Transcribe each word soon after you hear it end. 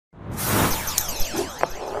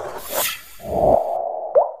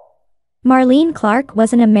Marlene Clark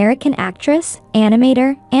was an American actress,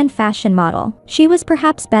 animator, and fashion model. She was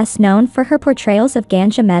perhaps best known for her portrayals of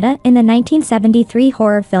Ganja Mehta in the 1973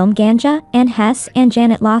 horror film Ganja, Anne Hess and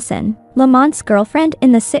Janet Lawson, Lamont's girlfriend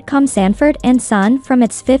in the sitcom Sanford and Son from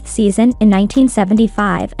its fifth season in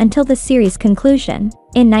 1975 until the series' conclusion.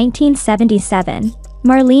 In 1977,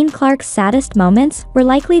 Marlene Clark's saddest moments were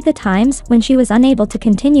likely the times when she was unable to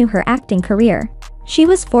continue her acting career. She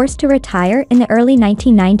was forced to retire in the early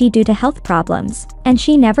 1990s due to health problems, and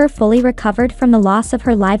she never fully recovered from the loss of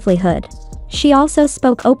her livelihood. She also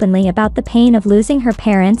spoke openly about the pain of losing her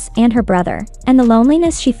parents and her brother, and the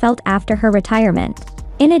loneliness she felt after her retirement.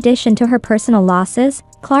 In addition to her personal losses,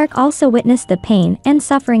 Clark also witnessed the pain and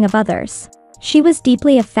suffering of others. She was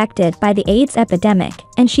deeply affected by the AIDS epidemic,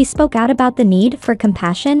 and she spoke out about the need for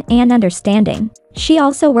compassion and understanding. She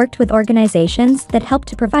also worked with organizations that help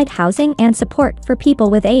to provide housing and support for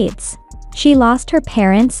people with AIDS. She lost her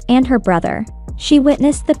parents and her brother. She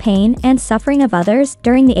witnessed the pain and suffering of others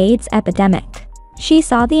during the AIDS epidemic. She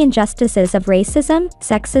saw the injustices of racism,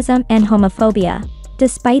 sexism, and homophobia.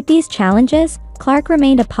 Despite these challenges, Clark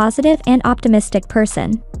remained a positive and optimistic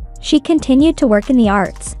person. She continued to work in the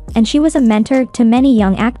arts, and she was a mentor to many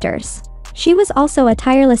young actors. She was also a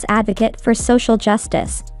tireless advocate for social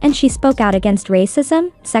justice, and she spoke out against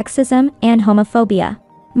racism, sexism, and homophobia.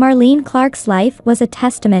 Marlene Clark's life was a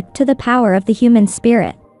testament to the power of the human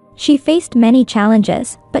spirit. She faced many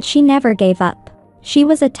challenges, but she never gave up. She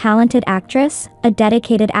was a talented actress, a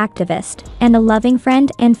dedicated activist, and a loving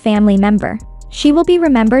friend and family member. She will be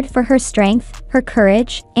remembered for her strength, her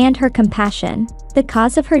courage, and her compassion. The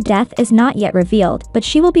cause of her death is not yet revealed, but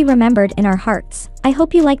she will be remembered in our hearts. I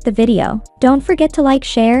hope you liked the video. Don't forget to like,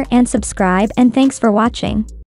 share, and subscribe, and thanks for watching.